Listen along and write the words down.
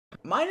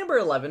My number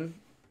 11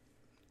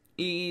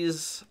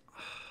 is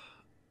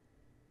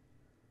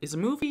a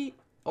movie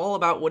all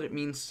about what it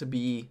means to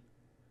be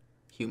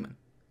human.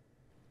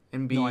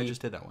 And be... No, I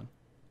just did that one.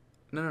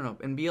 No.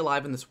 And be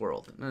alive in this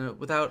world. No,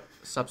 without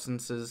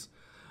substances.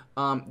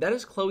 That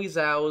is Chloe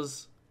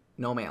Zhao's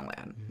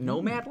Nomadland.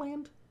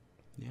 Nomadland?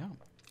 Yeah.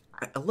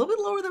 A little bit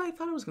lower than I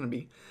thought it was going to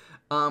be.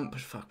 But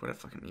fuck, what a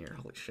fucking year.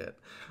 Holy shit.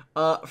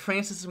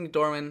 Frances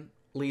McDormand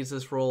leads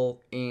this role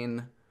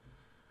in...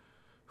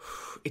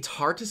 It's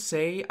hard to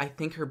say. I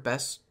think her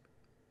best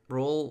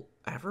role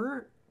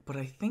ever, but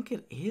I think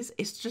it is.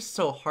 It's just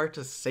so hard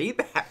to say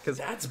that because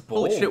that's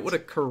bold. Holy shit, what a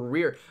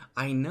career!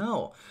 I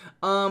know.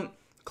 Chloe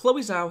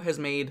Zhao has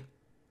made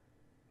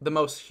the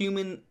most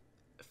human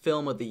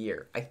film of the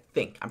year. I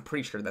think. I'm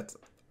pretty sure that's.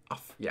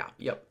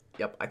 Yep.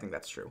 I think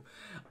that's true.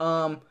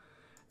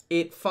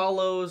 It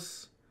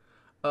follows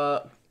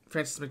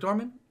Frances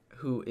McDormand,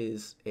 who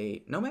is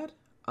a nomad,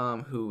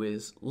 who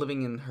is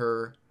living in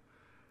her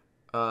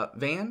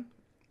van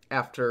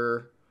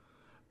after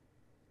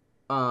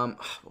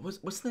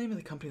what's the name of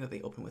the company that they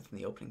open with in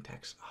the opening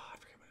text? Oh, I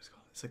forget what it's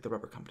called. It's like the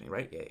rubber company,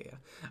 right?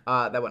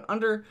 Yeah. That went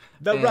under.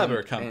 The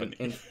rubber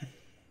company.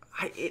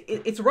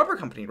 It's a rubber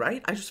company,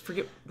 right? I just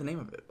forget what the name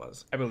of it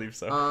was. I believe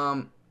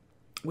so.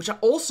 Which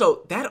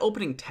also, that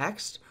opening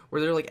text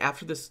where they're like,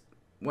 after this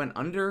went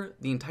under,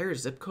 the entire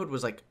zip code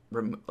was like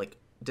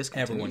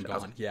discontinued.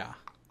 Everyone gone. Yeah.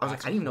 I was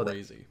like, I didn't know that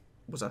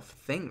was a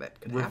thing that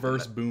could happen.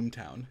 Reverse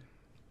Boomtown.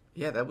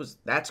 Yeah,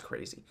 that's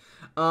crazy.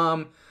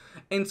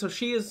 And so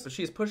she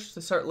is pushed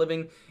to start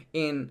living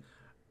in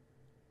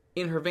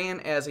her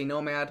van as a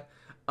nomad,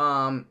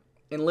 and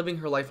living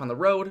her life on the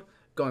road,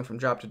 going from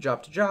job to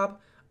job to job,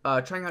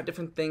 trying out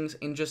different things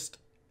and just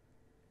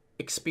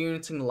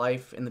experiencing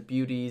life and the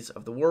beauties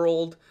of the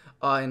world,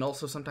 and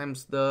also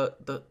sometimes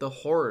the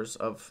horrors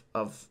of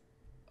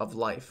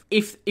life.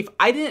 If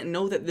I didn't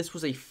know that this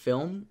was a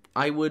film,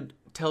 I would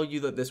tell you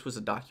that this was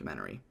a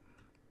documentary.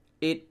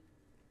 It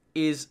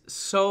is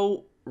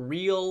so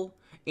real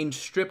and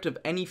stripped of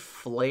any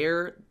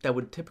flair that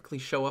would typically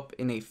show up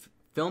in a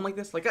film like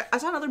this. Like, I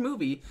saw another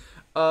movie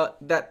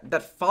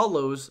that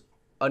follows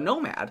a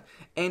nomad,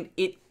 and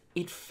it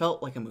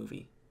felt like a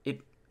movie.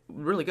 It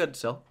really good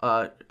still.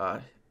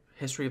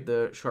 History of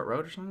the Short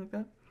Road or something like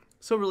that.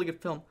 Still a really good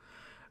film.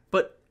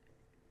 But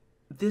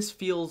this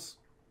feels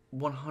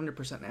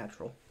 100%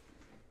 natural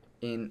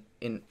in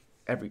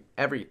every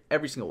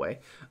single way.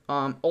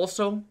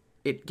 Also,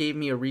 it gave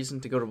me a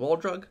reason to go to Wall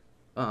Drug.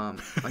 I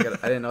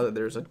didn't know that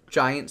there's a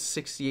giant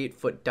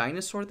 68-foot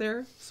dinosaur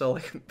there, so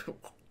like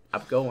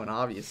I'm going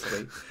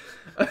obviously.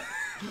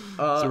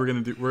 So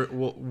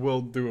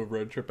we'll do a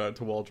road trip out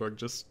to Wall Drug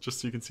just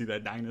so you can see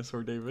that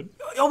dinosaur, David.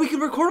 Oh, we can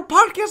record a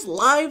podcast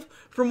live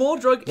from Wall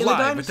Drug in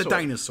live with the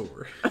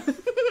dinosaur. This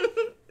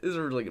is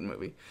a really good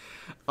movie.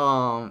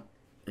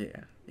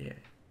 Yeah.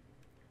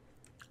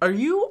 Are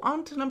you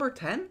on to number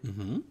 10?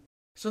 Mm-hmm.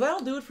 So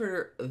that'll do it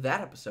for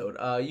that episode.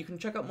 You can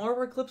check out more of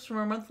our clips from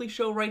our monthly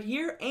show right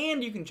here,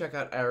 and you can check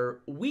out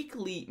our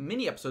weekly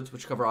mini episodes,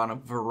 which cover on a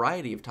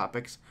variety of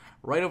topics,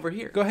 right over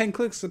here. Go ahead and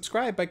click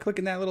subscribe by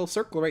clicking that little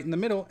circle right in the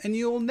middle, and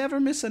you'll never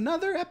miss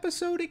another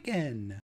episode again.